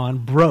vent on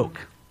broke.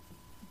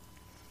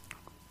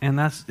 And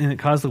it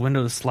caused the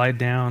window to slide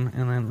down,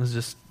 and then it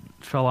just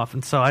fell off.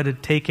 And so I had to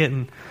take it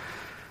and,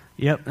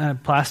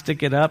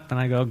 plastic it up, and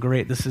I go,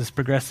 great, this is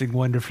progressing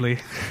wonderfully.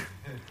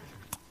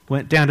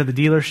 Went down to the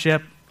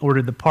dealership,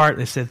 ordered the part.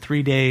 They said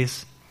 3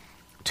 days.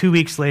 2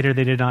 weeks later,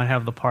 they did not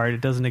have the part.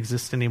 It doesn't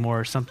exist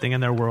anymore, or something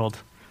in their world.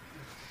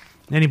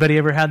 Anybody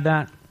ever had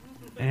that?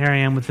 Here I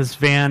am with this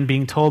van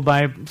being told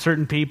by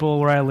certain people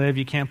where I live,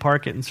 you can't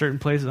park it in certain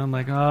places. I'm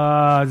like,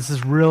 this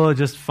is really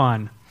just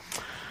fun.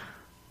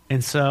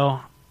 And so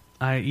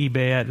I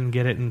eBay it and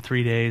get it in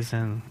 3 days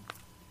and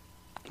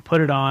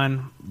put it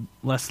on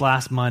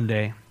last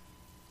Monday,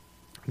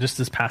 just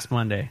this past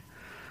Monday.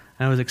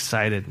 And I was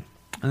excited.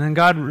 And then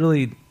God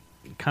really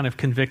kind of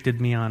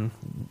convicted me on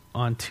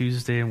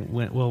Tuesday and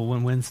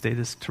Wednesday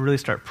to really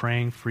start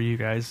praying for you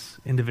guys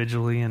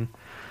individually and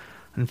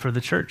for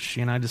the church.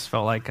 I just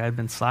felt like I'd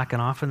been slacking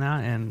off in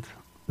that, and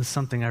this is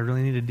something I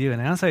really need to do.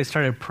 And as I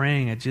started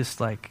praying, it just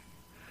the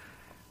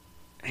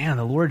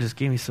Lord just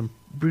gave me some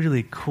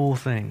really cool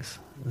things.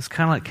 It was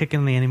kind of like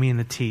kicking the enemy in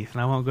the teeth.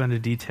 And I won't go into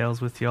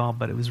details with y'all,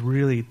 but it was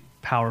really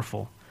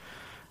powerful.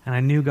 And I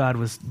knew God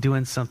was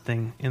doing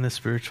something in the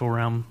spiritual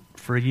realm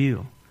for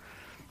you.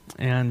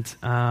 And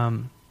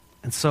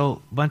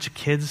so a bunch of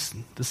kids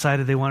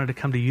decided they wanted to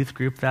come to youth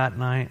group that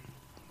night.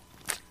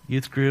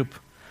 Youth group,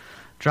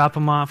 drop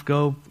them off,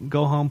 go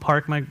home,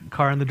 park my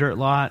car in the dirt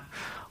lot,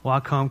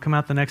 walk home, come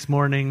out the next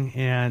morning,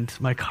 and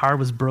my car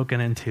was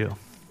broken into.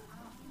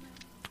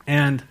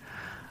 And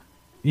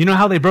you know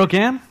how they broke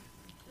in?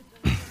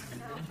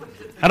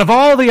 Out of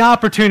all the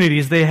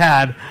opportunities they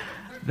had,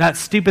 that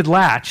stupid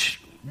latch,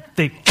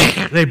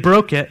 they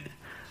broke it,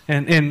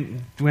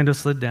 and the window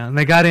slid down. And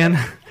they got in,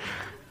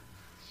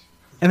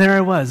 and there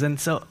I was. And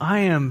so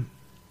I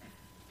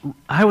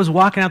was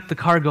walking out the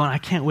car going, I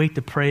can't wait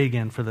to pray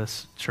again for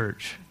this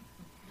church.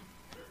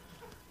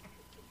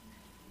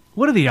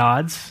 What are the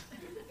odds?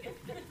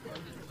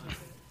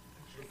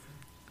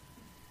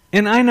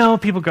 And I know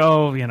people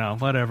go,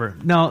 whatever.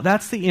 No,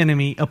 that's the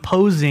enemy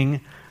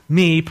opposing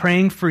me,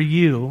 praying for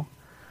you,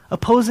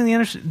 opposing the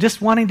enemy,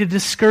 just wanting to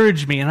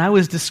discourage me. And I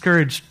was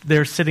discouraged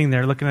there, sitting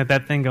there, looking at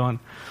that thing going,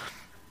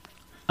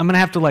 I'm going to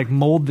have to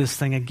mold this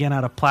thing again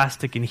out of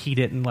plastic and heat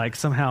it and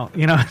somehow,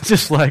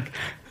 just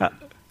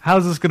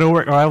how's this going to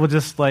work? Or I will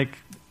just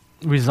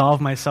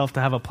resolve myself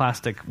to have a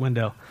plastic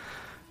window.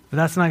 But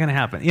that's not going to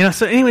happen.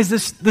 So anyways,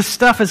 this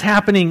stuff is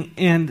happening,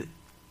 and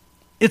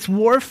it's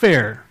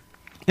warfare.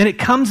 And it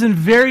comes in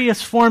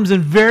various forms,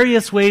 in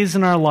various ways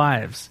in our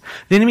lives.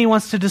 The enemy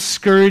wants to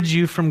discourage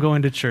you from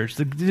going to church.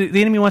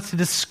 The enemy wants to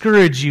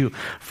discourage you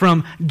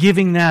from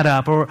giving that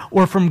up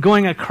or from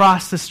going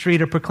across the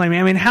street or proclaiming.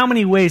 I mean, how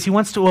many ways? He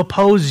wants to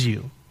oppose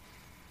you.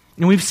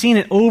 And we've seen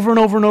it over and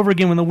over and over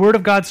again. When the Word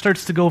of God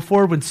starts to go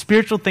forward, when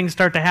spiritual things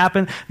start to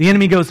happen, the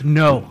enemy goes,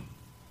 no.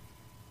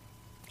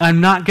 I'm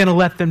not going to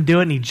let them do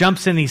it. And he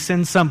jumps in, he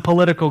sends some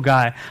political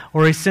guy,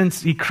 or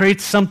he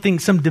creates something,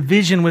 some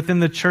division within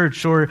the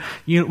church, or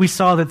we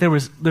saw that there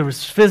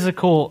was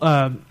physical,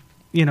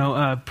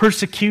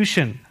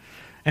 persecution,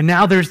 and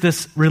now there's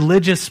this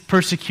religious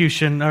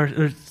persecution,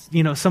 or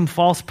some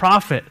false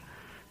prophet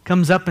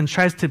comes up and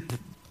tries to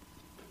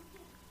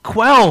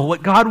quell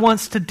what God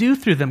wants to do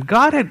through them.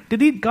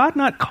 Did God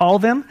not call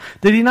them?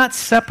 Did He not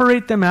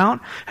separate them out?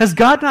 Has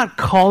God not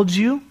called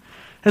you?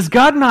 Has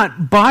God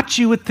not bought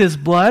you with His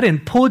blood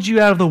and pulled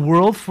you out of the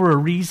world for a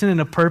reason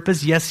and a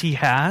purpose? Yes, He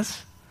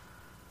has.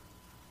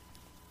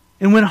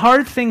 And when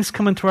hard things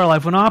come into our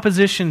life, when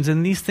oppositions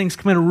and these things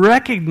come in,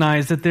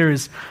 recognize that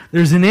there's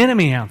an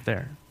enemy out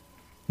there.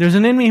 There's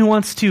an enemy who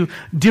wants to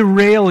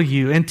derail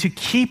you and to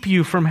keep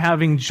you from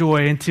having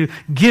joy and to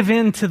give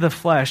in to the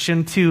flesh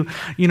and to,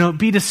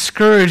 be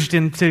discouraged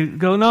and to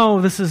go,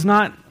 no, this is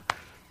not,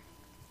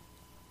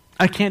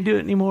 I can't do it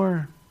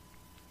anymore.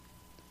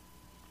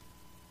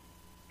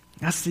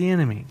 That's the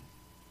enemy.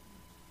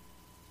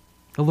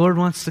 The Lord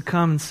wants to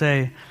come and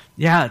say,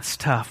 yeah, it's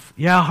tough.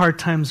 Yeah, hard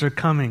times are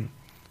coming.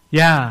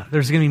 Yeah,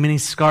 there's going to be many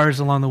scars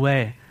along the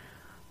way.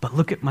 But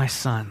look at my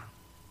son.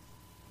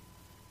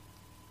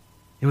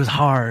 It was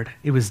hard.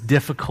 It was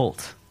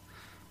difficult.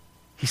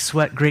 He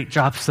sweat great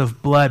drops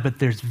of blood, but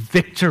there's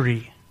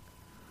victory.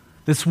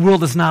 This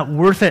world is not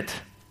worth it.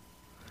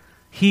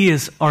 He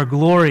is our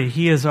glory.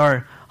 He is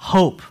our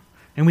hope.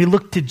 And we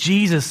look to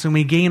Jesus and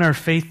we gain our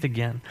faith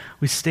again.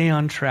 We stay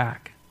on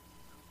track.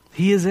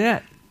 He is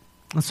it.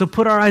 And so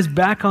put our eyes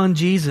back on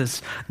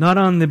Jesus, not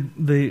on the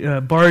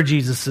bar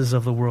Jesuses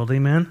of the world.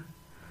 Amen?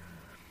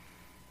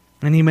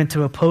 And he meant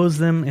to oppose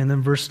them. And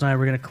then verse 9,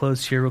 we're going to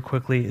close here real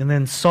quickly. And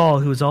then Saul,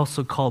 who is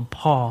also called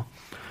Paul.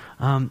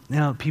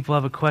 Now, people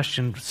have a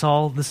question.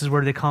 Saul, this is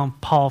where they call him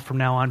Paul from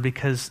now on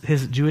because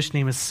his Jewish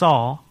name is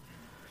Saul.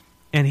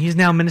 And he's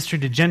now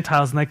ministered to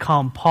Gentiles and they call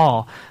him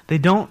Paul. They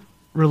don't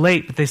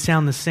relate, but they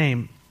sound the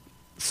same.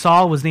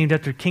 Saul was named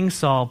after King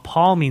Saul.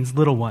 Paul means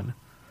little one.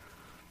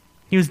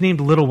 He was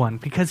named little one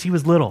because he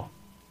was little.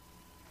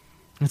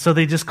 And so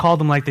they just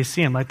called him like they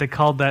see him, like they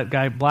called that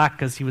guy black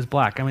because he was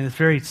black. I mean, it's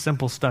very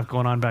simple stuff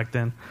going on back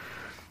then.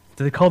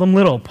 So they called him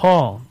little,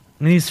 Paul.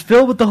 And he's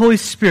filled with the Holy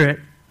Spirit.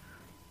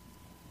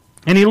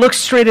 And he looks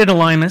straight at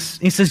Elymas.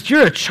 He says,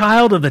 you're a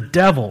child of the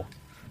devil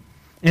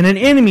and an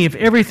enemy of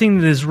everything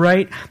that is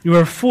right. You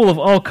are full of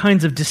all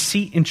kinds of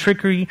deceit and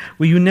trickery.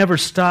 Will you never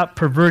stop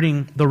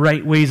perverting the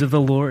right ways of the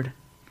Lord?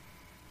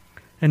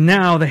 And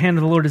now the hand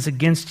of the Lord is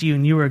against you,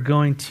 and you are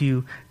going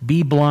to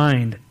be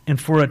blind. And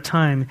for a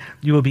time,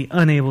 you will be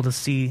unable to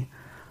see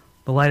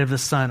the light of the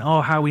sun.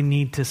 Oh, how we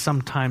need to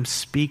sometimes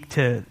speak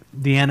to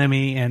the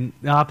enemy and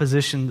the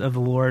opposition of the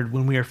Lord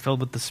when we are filled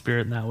with the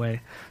Spirit in that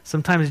way.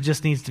 Sometimes it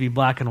just needs to be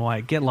black and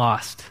white. Get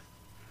lost.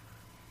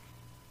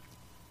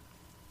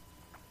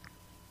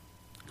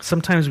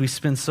 Sometimes we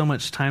spend so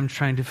much time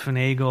trying to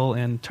finagle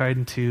and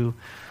trying to,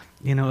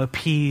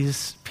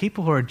 appease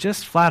people who are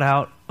just flat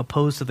out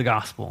opposed to the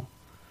gospel.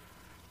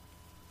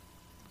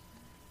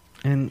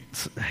 And,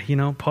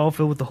 Paul,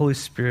 filled with the Holy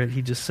Spirit,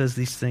 he just says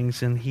these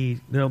things, and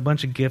a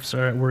bunch of gifts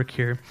are at work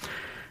here. And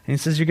he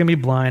says, you're going to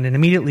be blind. And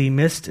immediately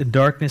mist and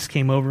darkness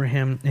came over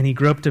him, and he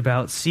groped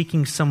about,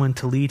 seeking someone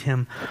to lead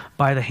him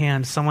by the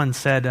hand. Someone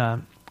said,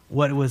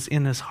 what was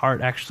in his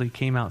heart actually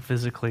came out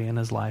physically in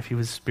his life. He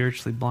was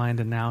spiritually blind,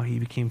 and now he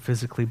became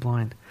physically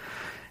blind.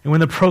 And when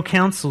the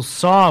proconsul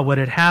saw what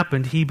had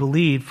happened, he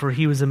believed, for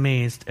he was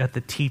amazed at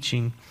the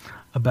teaching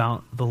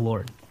about the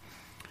Lord.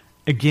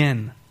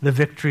 Again, the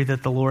victory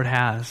that the Lord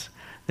has.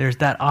 There's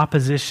that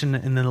opposition,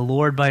 and then the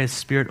Lord by his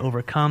Spirit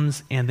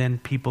overcomes, and then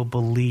people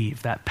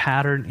believe. That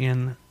pattern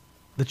in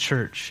the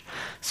church.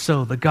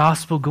 So the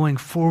gospel going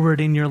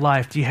forward in your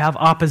life, do you have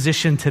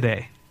opposition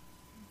today?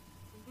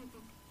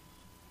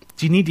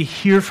 Do you need to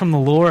hear from the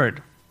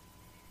Lord?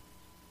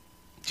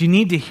 Do you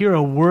need to hear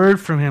a word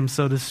from him,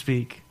 so to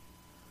speak?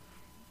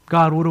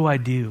 God, what do I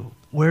do?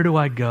 Where do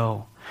I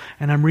go?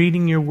 And I'm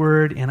reading your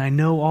word, and I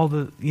know all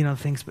the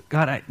things, but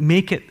God, I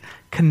make it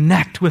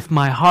connect with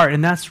my heart.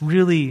 And that's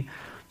really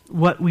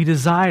what we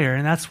desire,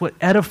 and that's what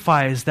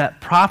edifies that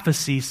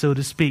prophecy, so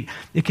to speak.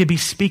 It could be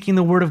speaking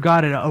the word of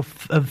God at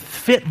a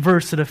fit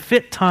verse, at a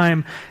fit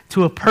time,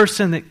 to a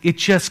person that it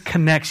just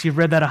connects. You've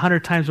read that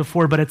 100 times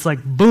before, but it's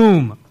like,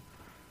 boom.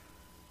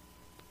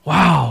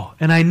 Wow,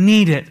 and I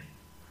need it.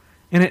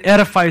 And it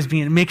edifies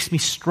me, and it makes me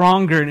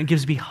stronger, and it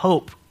gives me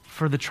hope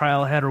for the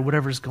trial ahead or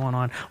whatever's going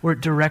on, or it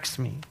directs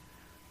me.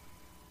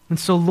 And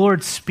so,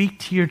 Lord, speak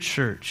to your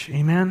church.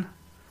 Amen?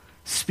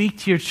 Speak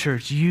to your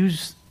church.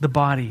 Use the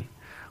body.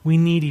 We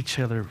need each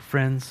other,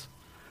 friends.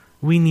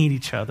 We need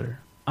each other.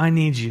 I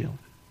need you.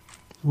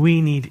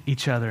 We need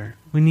each other.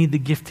 We need the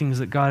giftings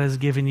that God has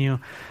given you.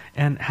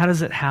 And how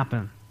does it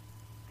happen?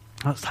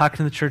 I was talking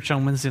to the church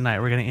on Wednesday night.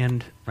 We're going to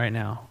end right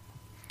now.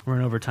 We're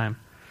in overtime.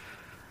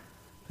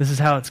 This is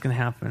how it's going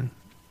to happen.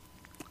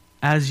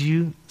 As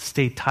you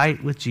stay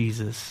tight with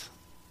Jesus,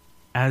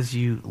 as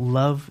you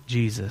love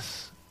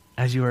Jesus,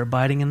 as you are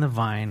abiding in the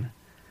vine,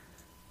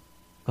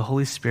 the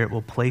Holy Spirit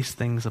will place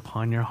things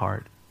upon your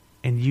heart,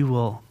 and you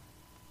will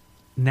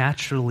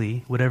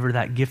naturally, whatever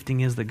that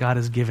gifting is that God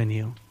has given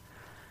you,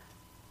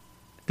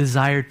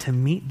 desire to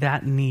meet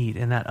that need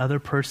in that other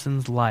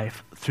person's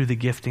life through the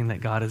gifting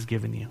that God has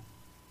given you.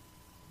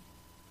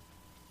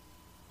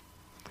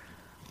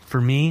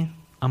 For me,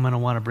 I'm going to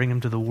want to bring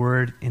them to the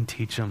Word and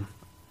teach them.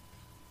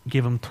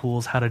 Give them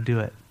tools how to do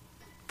it.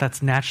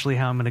 That's naturally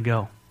how I'm going to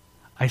go.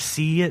 I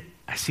see it.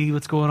 I see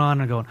what's going on,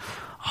 and I'm going,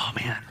 oh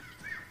man,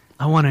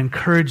 I want to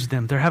encourage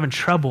them. They're having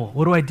trouble.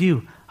 What do I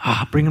do?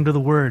 Bring them to the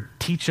Word.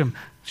 Teach them.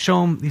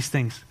 Show them these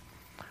things.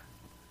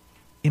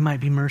 It might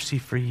be mercy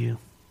for you.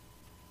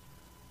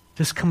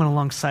 Just coming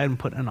alongside and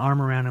putting an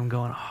arm around them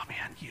going, oh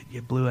man,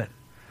 you blew it.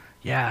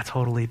 Yeah,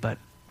 totally, but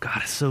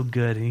God is so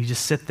good. And you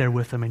just sit there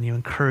with them and you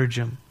encourage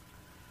them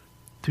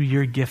through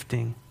your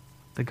gifting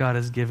that God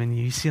has given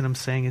you. You see what I'm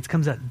saying? It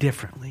comes out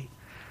differently.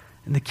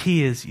 And the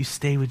key is you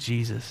stay with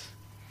Jesus.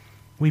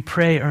 We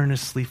pray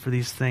earnestly for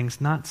these things,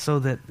 not so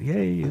that,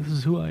 yay, this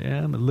is who I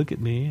am, and look at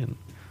me, and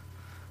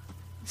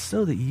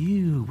so that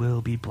you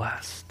will be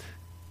blessed.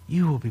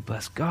 You will be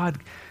blessed. God,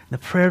 the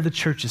prayer of the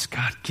church is,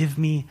 God, give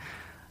me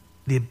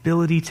the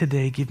ability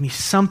today, give me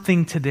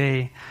something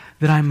today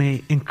that I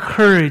may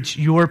encourage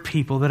your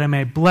people, that I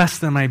may bless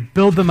them, I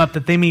build them up,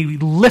 that they may be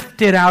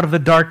lifted out of the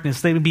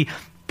darkness, they may be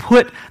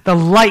the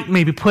light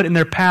may be put in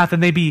their path,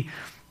 and they be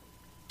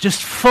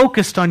just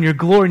focused on your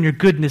glory and your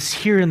goodness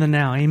here in the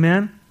now.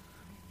 Amen?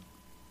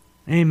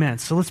 Amen.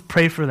 So let's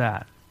pray for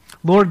that.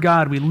 Lord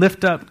God, we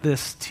lift up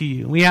this to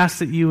you. We ask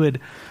that you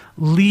would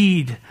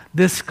lead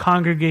this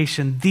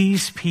congregation,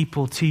 these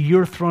people, to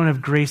your throne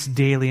of grace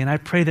daily. And I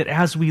pray that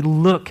as we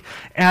look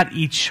at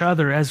each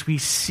other, as we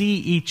see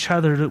each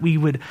other, that we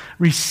would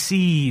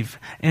receive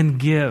and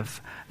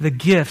give the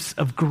gifts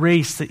of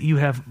grace that you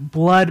have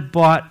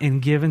blood-bought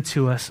and given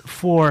to us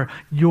for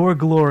your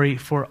glory,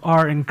 for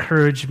our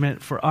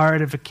encouragement, for our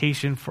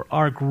edification, for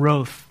our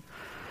growth.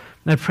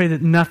 And I pray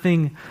that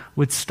nothing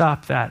would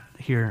stop that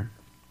here.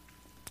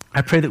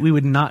 I pray that we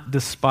would not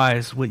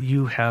despise what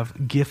you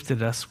have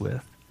gifted us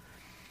with.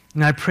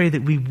 And I pray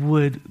that we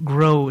would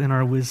grow in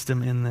our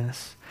wisdom in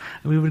this.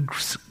 And we would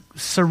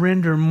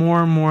surrender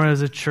more and more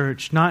as a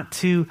church, not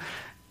to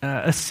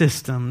a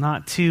system,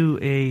 not to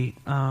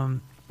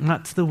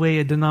the way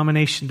a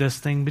denomination does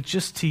things, but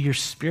just to your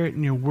Spirit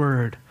and your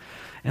word.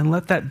 And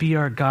let that be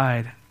our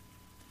guide.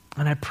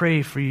 And I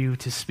pray for you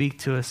to speak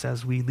to us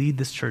as we lead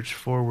this church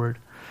forward,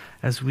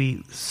 as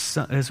we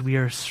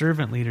are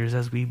servant leaders,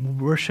 as we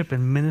worship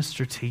and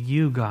minister to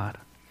you, God.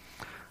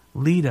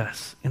 Lead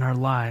us in our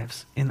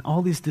lives, in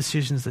all these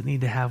decisions that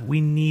need to have.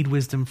 We need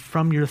wisdom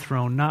from your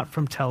throne, not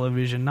from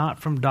television, not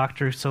from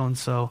Dr.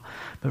 So-and-so,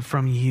 but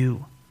from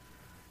you.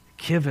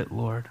 Give it,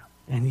 Lord,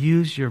 and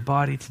use your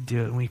body to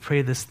do it. And we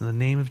pray this in the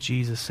name of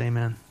Jesus.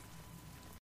 Amen.